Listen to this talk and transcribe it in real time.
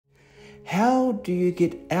how do you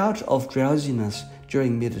get out of drowsiness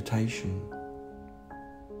during meditation?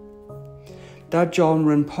 Dudjom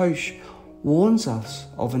Rinpoche warns us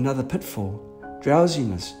of another pitfall,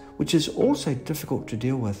 drowsiness, which is also difficult to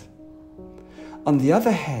deal with. On the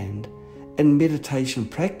other hand, in meditation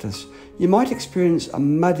practice, you might experience a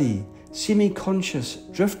muddy, semi-conscious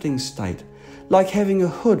drifting state, like having a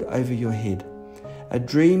hood over your head, a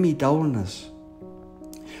dreamy dullness.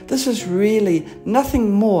 This is really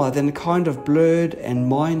nothing more than a kind of blurred and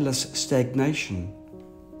mindless stagnation.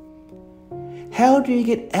 How do you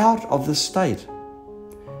get out of this state?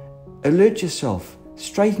 Alert yourself,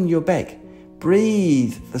 straighten your back,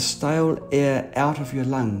 breathe the stale air out of your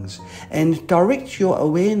lungs, and direct your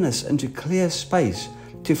awareness into clear space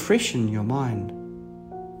to freshen your mind.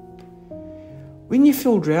 When you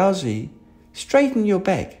feel drowsy, straighten your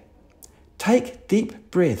back, take deep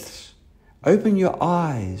breaths, open your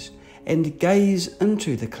eyes, and gaze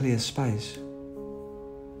into the clear space.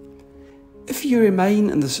 If you remain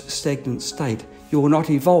in this stagnant state, you will not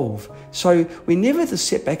evolve, so whenever the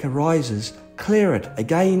setback arises, clear it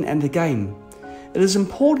again and again. It is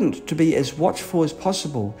important to be as watchful as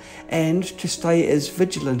possible and to stay as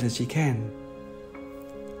vigilant as you can.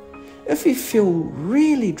 If you feel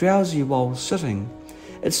really drowsy while sitting,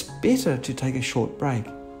 it's better to take a short break.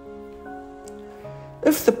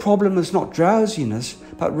 If the problem is not drowsiness,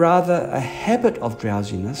 but rather a habit of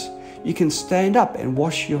drowsiness, you can stand up and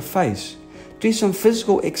wash your face, do some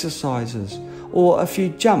physical exercises or a few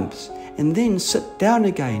jumps, and then sit down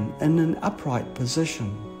again in an upright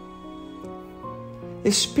position.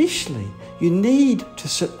 Especially, you need to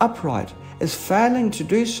sit upright, as failing to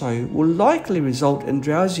do so will likely result in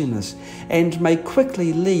drowsiness and may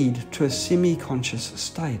quickly lead to a semi-conscious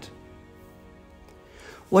state.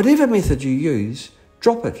 Whatever method you use,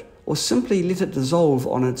 drop it or simply let it dissolve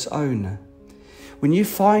on its own. When you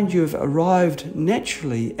find you have arrived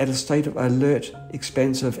naturally at a state of alert,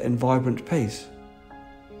 expansive and vibrant peace.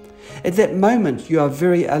 At that moment you are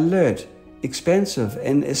very alert, expansive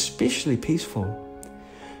and especially peaceful.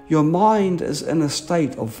 Your mind is in a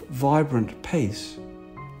state of vibrant peace.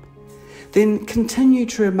 Then continue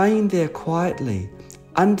to remain there quietly,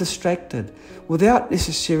 undistracted, without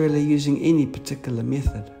necessarily using any particular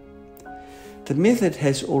method. The method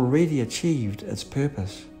has already achieved its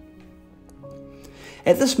purpose.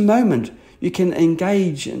 At this moment, you can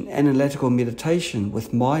engage in analytical meditation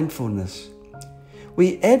with mindfulness.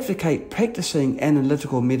 We advocate practicing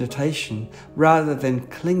analytical meditation rather than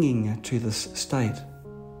clinging to this state.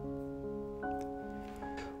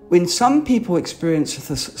 When some people experience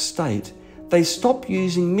this state, they stop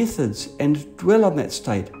using methods and dwell on that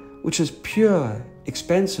state, which is pure,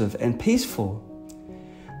 expansive, and peaceful.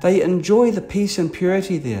 They enjoy the peace and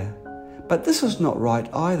purity there, but this is not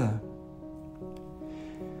right either.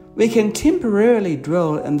 We can temporarily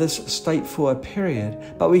dwell in this state for a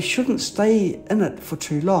period, but we shouldn't stay in it for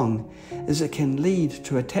too long, as it can lead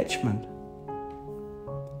to attachment.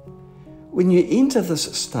 When you enter this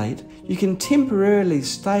state, you can temporarily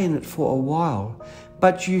stay in it for a while,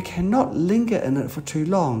 but you cannot linger in it for too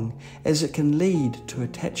long, as it can lead to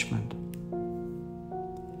attachment.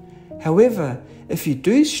 However, if you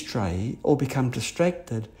do stray or become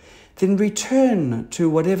distracted, then return to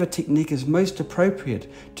whatever technique is most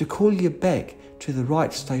appropriate to call you back to the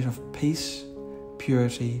right state of peace,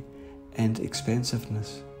 purity, and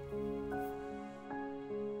expansiveness.